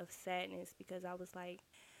amount of sadness, because I was like,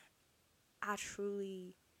 I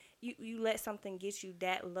truly... You let something get you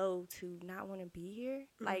that low to not want to be here.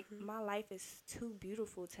 Like, my life is too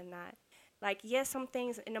beautiful to not. Like, yes, some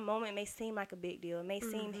things in the moment may seem like a big deal. It may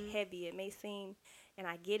seem heavy. It may seem, and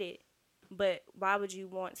I get it. But why would you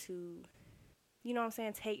want to, you know what I'm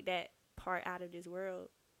saying, take that part out of this world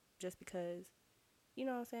just because, you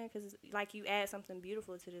know what I'm saying? Because, like, you add something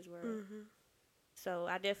beautiful to this world. So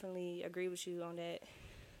I definitely agree with you on that.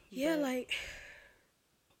 Yeah, like,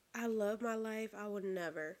 I love my life. I would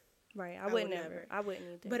never. Right, I would never. I wouldn't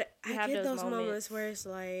either. But I get those moments where it's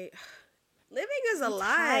like, living is a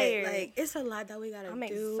lot. Tired. Like, it's a lot that we gotta do. I'm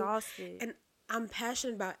exhausted. And I'm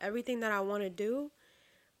passionate about everything that I want to do.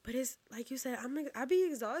 But it's, like you said, I be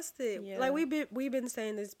exhausted. Yeah. Like, we've been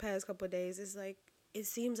saying this past couple of days, it's like, it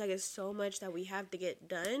seems like it's so much that we have to get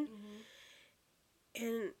done.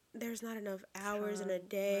 And there's not enough hours in a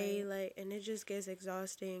day. Right. Like, and it just gets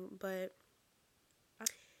exhausting. But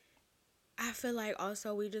I I feel like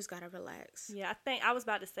also we just gotta relax. Yeah, I think I was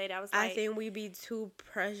about to say that. I think we be too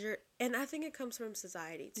pressured, and I think it comes from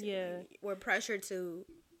society too. Yeah, like, we're pressured to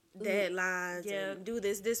deadlines and do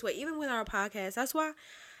this way. Even with our podcast, that's why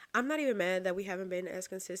I'm not even mad that we haven't been as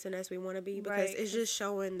consistent as we want to be, because it's just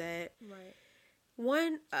showing that. Right.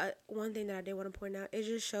 One thing that I did want to point out, it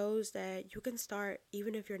just shows that you can start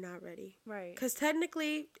even if you're not ready. Right. Because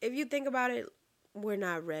technically, if you think about it, we're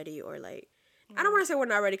not ready, or like, I don't want to say we're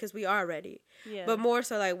not ready, because we are ready. Yeah. But more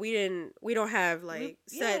so like we don't have like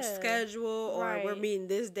set schedule, or we're meeting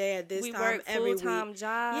this day at this time work every full-time week.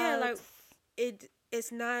 Jobs. Yeah, like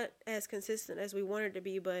it's not as consistent as we want it to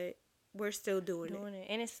be, but we're still doing it.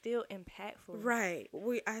 And it's still impactful. Right.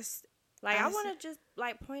 I want to just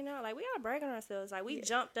like point out, like, we gotta brag on ourselves. Like, we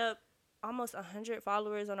jumped up almost 100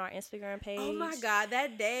 followers on our Instagram page. Oh my God,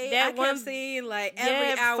 that day I kept seeing like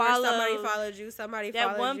every hour somebody followed you.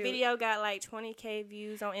 That one video got like 20K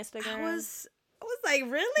views on Instagram. I was like,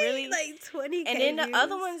 really? Like 20K. And then the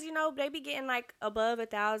other ones, you know, they be getting like above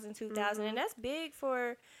 1,000, 2,000, and that's big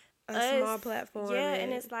for a small platform. Yeah,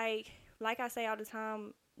 and it's like I say all the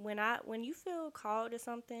time, when you feel called to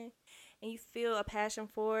something and you feel a passion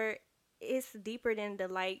for it, it's deeper than the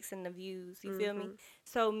likes and the views. You feel me?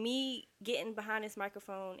 So me getting behind this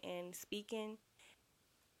microphone and speaking,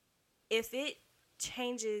 if it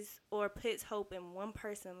changes or puts hope in one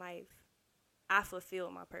person's life, I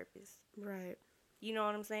fulfill my purpose. Right. You know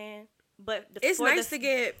what I'm saying? But it's nice to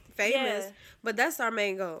get famous, but that's our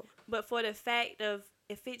main goal. But for the fact of,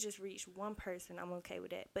 if it just reached one person, I'm okay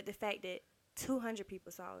with that. But the fact that 200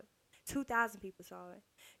 people saw it, 2,000 people saw it,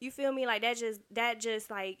 you feel me? Like, that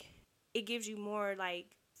just like, it gives you more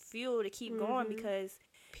like fuel to keep going, because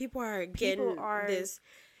people are getting this,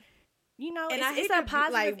 you know, and it's a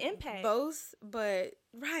positive impact. Both, but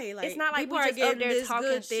right, like, it's not like people we are just getting up there this talking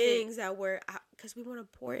good shit. things that we're, because we want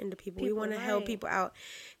to pour into people. We want to help people out,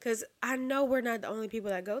 because I know we're not the only people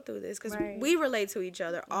that go through this, because we relate to each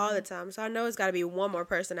other all the time. So I know it's got to be one more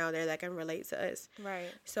person out there that can relate to us. Right.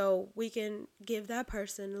 So we can give that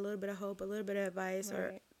person a little bit of hope, a little bit of advice,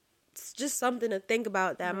 or just something to think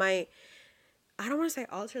about that might, I don't want to say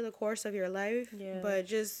alter the course of your life, but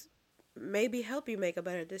just maybe help you make a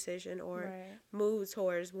better decision, or move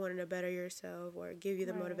towards wanting to better yourself, or give you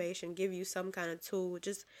the motivation, give you some kind of tool,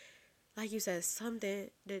 just like you said, something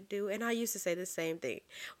to do. And I used to say the same thing.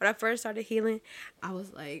 When I first started healing, I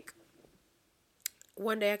was like,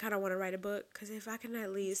 one day I kind of want to write a book, because if I can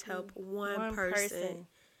at least help one person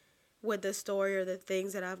with the story or the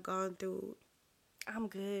things that I've gone through, I'm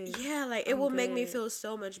good. Yeah, like, it will make me feel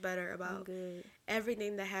so much better about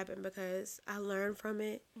everything that happened, because I learned from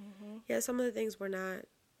it. Yeah, some of the things were not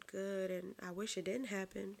good, and I wish it didn't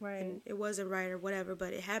happen. Right. And it wasn't right or whatever,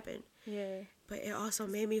 but it happened. Yeah. But it also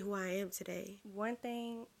made me who I am today. One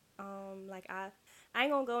thing, like, I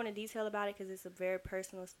ain't gonna go into detail about it, because it's a very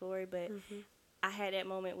personal story, but I had that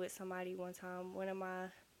moment with somebody one time.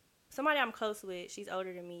 Somebody I'm close with, she's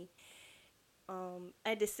older than me.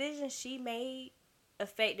 A decision she made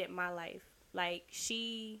affected my life. Like,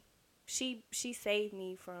 she saved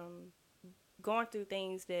me from going through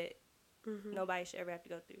things that nobody should ever have to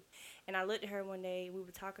go through. And I looked at her one day, we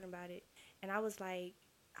were talking about it, and I was like,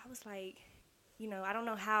 you know, I don't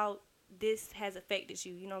know how this has affected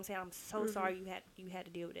you. You know what I'm saying? I'm so sorry you had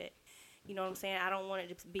to deal with that. You know what I'm saying? I don't want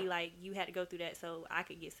it to be like you had to go through that so I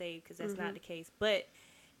could get saved, because that's not the case. But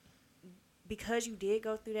because you did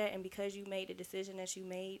go through that, and because you made the decision that you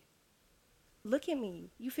made, look at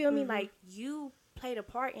me. You feel me? Like, you played a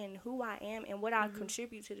part in who I am and what I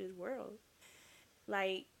contribute to this world.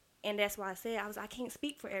 Like, and that's why I said, I can't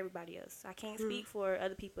speak for everybody else. I can't speak for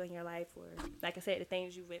other people in your life, or, like I said, the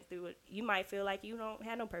things you went through. You might feel like you don't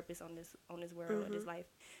have no purpose on this world or this life.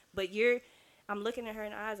 But I'm looking at her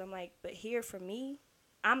in the eyes. I'm like, but here for me,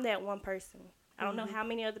 I'm that one person. I don't know how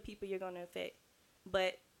many other people you're going to affect,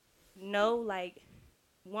 but no, like,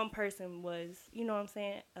 one person was, you know what I'm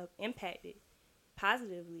saying, impacted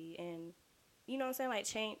positively, and, you know what I'm saying, like,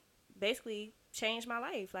 changed my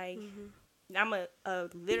life. Like, I'm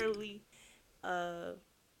literally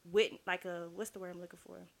what's the word I'm looking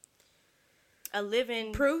for? A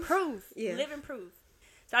living proof. Yeah. Living proof.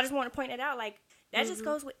 So I just want to point that out. Like, that just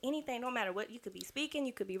goes with anything, no matter what. You could be speaking,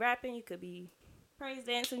 you could be rapping, you could be praise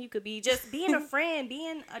dancing, you could be just being a friend,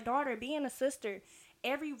 being a daughter, being a sister.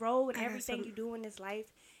 Every role and everything you do in this life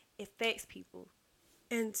affects people.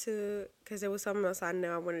 And because there was something else I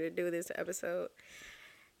know I wanted to do this episode,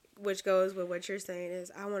 which goes with what you're saying,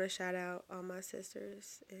 is I want to shout out all my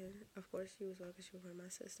sisters. And, of course, you as well, because you're one of my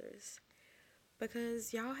sisters.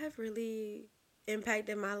 Because y'all have really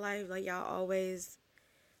impacted my life. Like, y'all always,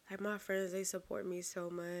 Like, my friends, they support me so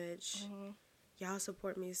much. Y'all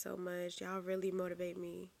support me so much. Y'all really motivate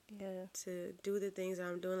me to do the things that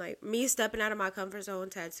I'm doing. Like, me stepping out of my comfort zone,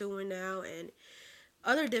 tattooing now, and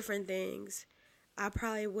other different things. I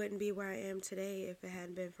probably wouldn't be where I am today if it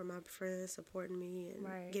hadn't been for my friends supporting me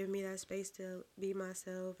and giving me that space to be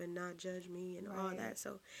myself and not judge me and all that.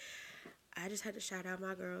 So I just had to shout out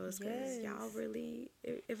my girls because y'all really,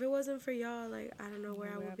 if it wasn't for y'all, like, I don't know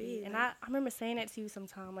where I would be. And like, I remember saying that to you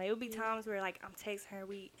sometime. Like, it would be times where, like, I'm texting her,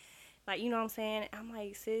 like, you know what I'm saying? I'm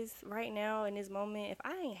like, sis, right now in this moment, if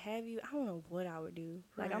I didn't have you, I don't know what I would do.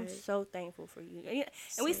 Like, I'm so thankful for you.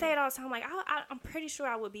 And we say it all the time. Like, I'm pretty sure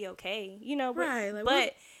I would be okay, you know?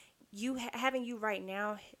 But you having you right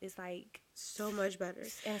now is, like, so much better.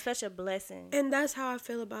 And such a blessing. And that's how I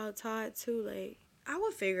feel about Todd, too. Like, I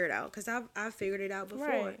would figure it out because I've figured it out before.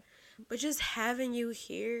 Right. But just having you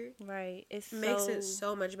here makes it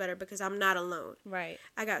so much better because I'm not alone. Right.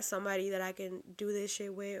 I got somebody that I can do this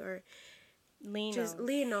shit with or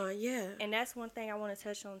lean on, yeah. And that's one thing I want to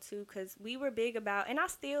touch on, too, because we were big about, and I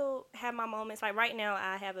still have my moments. Like, right now,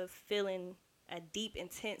 I have a deep,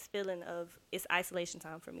 intense feeling of it's isolation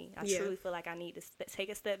time for me. I truly feel like I need to take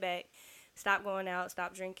a step back. Stop going out,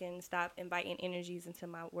 stop drinking, stop inviting energies into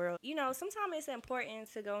my world. You know, sometimes it's important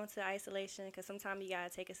to go into isolation because sometimes you got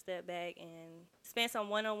to take a step back and spend some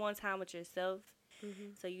one-on-one time with yourself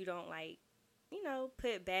so you don't, like, you know,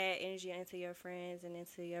 put bad energy into your friends and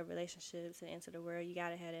into your relationships and into the world. You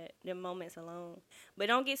got to have them moments alone. But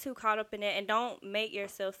don't get too caught up in that and don't make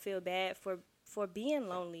yourself feel bad for being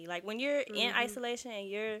lonely. Like, when you're in isolation and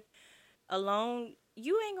you're alone,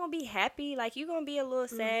 you ain't gonna be happy. Like, you gonna be a little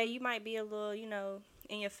sad. You might be a little, you know,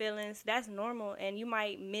 in your feelings. That's normal. And you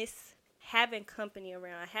might miss having company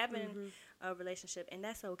around, having a relationship. And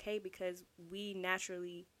that's okay because we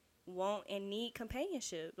naturally want and need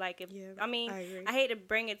companionship. Like, I hate to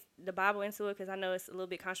bring the Bible into it because I know it's a little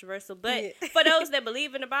bit controversial. But for those that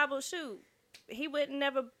believe in the Bible, shoot, he would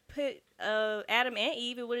never put Adam and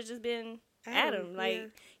Eve. It would have just been Adam.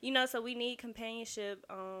 Like, you know, so we need companionship.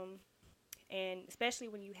 And especially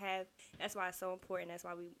when you have, that's why it's so important. That's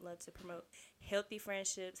why we love to promote healthy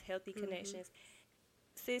friendships, healthy connections.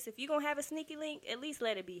 Sis, if you're going to have a sneaky link, at least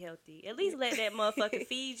let it be healthy. At least let that motherfucker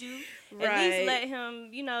feed you. At least let him,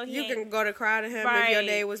 you know. You can go to cry to him if your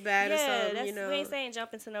day was bad or something, you know. We ain't saying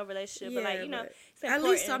jump into no relationship, but, like, you know, it's at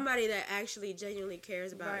least somebody that actually genuinely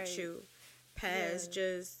cares about you past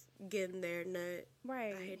just getting their nut.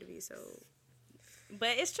 Right. I hate to be so...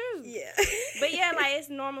 But it's true. Yeah. But yeah, like, it's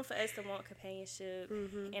normal for us to want companionship.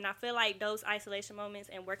 And I feel like those isolation moments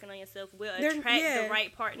and working on yourself will attract the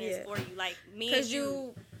right partners for you. Like, me and you. Because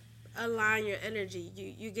you align your energy.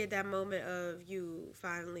 You get that moment of you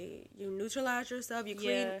neutralize yourself. You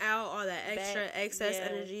clean out all that excess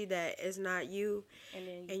energy that is not you.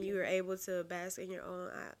 And you are able to bask in your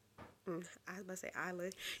own... I was about to say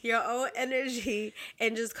island. Your own energy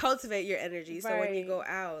and just cultivate your energy. So when you go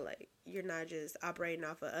out, like, you're not just operating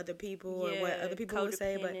off of other people or what other people would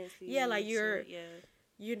say, but like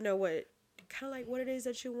you know what, kind of like what it is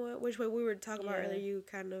that you want, which what we were talking about earlier, you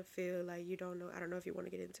kind of feel like you don't know. I don't know if you want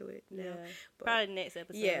to get into it now. But, probably next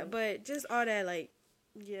episode. Yeah, but just all that, like,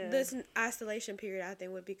 this isolation period, I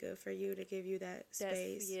think would be good for you to give you that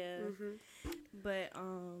space. But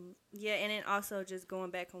and then also just going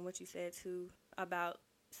back on what you said too about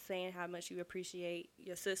saying how much you appreciate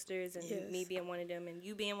your sisters and me being one of them and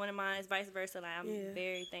you being one of mine, is vice versa. Like, I'm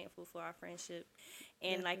very thankful for our friendship,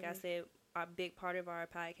 and like I said, a big part of our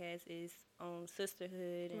podcast is on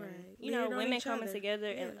sisterhood and you know, women coming together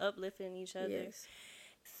and uplifting each other.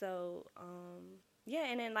 So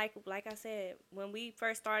and then like I said, when we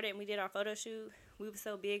first started and we did our photo shoot, we were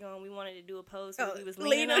so big on, we wanted to do a pose so we was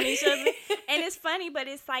leaning on each other. And it's funny, but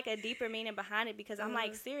it's like a deeper meaning behind it because I'm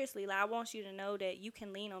like, seriously, like, I want you to know that you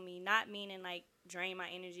can lean on me, not meaning like drain my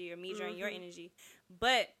energy or me drain your energy.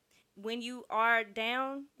 But when you are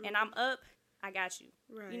down and I'm up, I got you.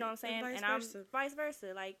 Right. You know what I'm saying? And I'm vice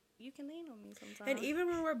versa. Like, you can lean on me sometimes. And even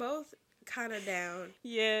when we're both kind of down,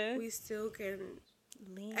 we still can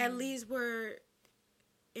lean. At least we're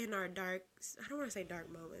in our dark, I don't want to say dark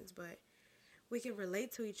moments, but we can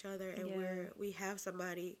relate to each other, and we have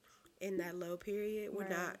somebody in that low period. We're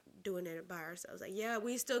not doing it by ourselves. Like,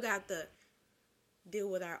 we still got to deal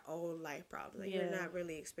with our own life problems. Like, you're not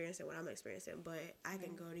really experiencing what I'm experiencing, but I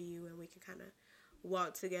can go to you and we can kind of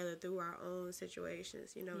walk together through our own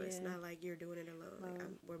situations. You know, it's not like you're doing it alone. Like,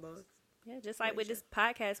 we're both Yeah, just like with this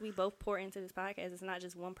podcast, we both pour into this podcast. It's not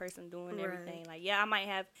just one person doing everything. Like, yeah, I might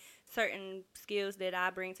have certain skills that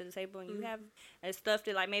I bring to the table, and you have stuff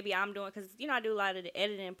that, like, maybe I'm doing. Because, you know, I do a lot of the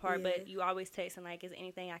editing part, but you always texting, like, is there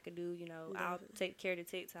anything I could do? You know, I'll take care of the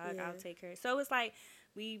TikTok. I'll take care. So it's like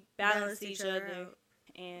we balance each other.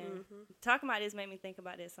 And talking about this made me think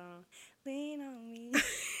about this song. Lean on me.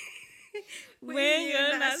 when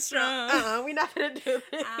you're not strong. We're not gonna do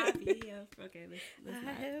it. I'll be your... Okay, let's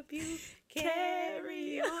I help you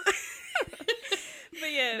carry on.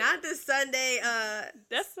 But yeah, not the Sunday.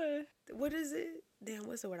 That's a... What is it? Damn,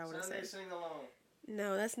 what's the word I want to say? Sing along.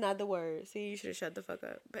 No, that's not the word. See, you should have shut the fuck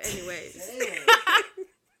up. But anyways.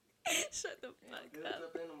 Shut the fuck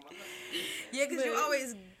up. Yeah, because you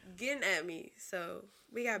always getting at me. So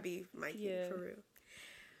we gotta be Mikey for real.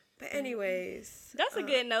 But anyways, that's a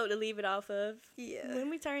good note to leave it off of. Yeah.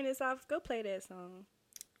 When we turn this off, go play that song.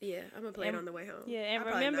 Yeah, I'm gonna play it on the way home. Yeah, and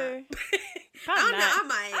I'll remember, probably not. I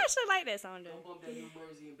might. I actually like that song though. Go bump that new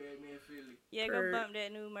Mersey and Batman Philly. Yeah, go bump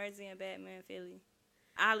that new Mersey and Batman Philly.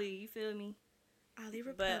 Ali, you feel me? Ali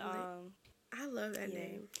Republic. But I love that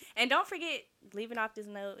name. And don't forget, leaving off this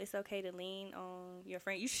note, it's okay to lean on your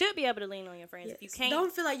friend. You should be able to lean on your friends. Yes. If you can't,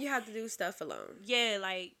 don't feel like you have to do stuff alone. Yeah,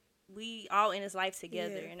 like we all in this life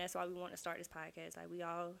together, and that's why we want to start this podcast. Like we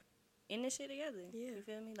all in this shit together. Yeah, you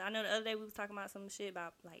feel me? Like, I know the other day we was talking about some shit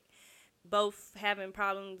about like both having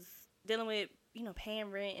problems dealing with, you know,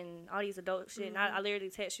 paying rent and all these adult shit. And I literally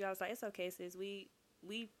text you. I was like, it's okay, sis. We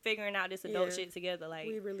figuring out this adult shit together. Like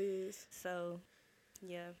we really is. So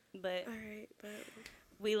yeah, but all right, but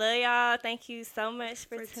we love y'all. Thank you so much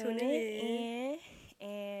for tuning in.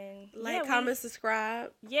 And like, comment, subscribe.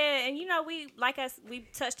 Yeah, and you know, we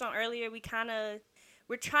touched on earlier, we're trying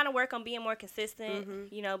to work on being more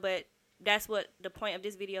consistent, you know, but that's what the point of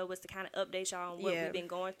this video was, to kind of update y'all on what we've been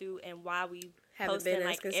going through and why we posting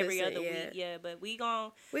like every other week. Yeah, but we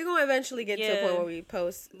gonna eventually get to a point where we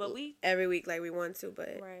post every week like we want to,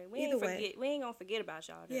 but we ain't gonna forget about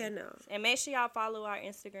y'all though. Yeah, no. And make sure y'all follow our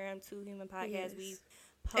Instagram, Two Human Podcast. Yes. We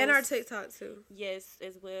post, and our TikTok too. Yes,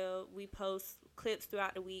 as well. We post clips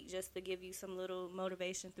throughout the week just to give you some little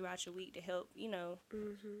motivation throughout your week to help, you know,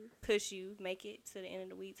 push you, make it to the end of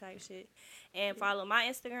the week type shit. And follow my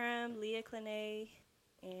Instagram, Leah Clene,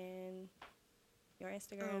 and your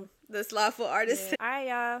Instagram. The Slothful Artist. Yeah. All right,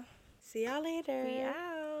 y'all. See y'all later. We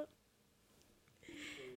out.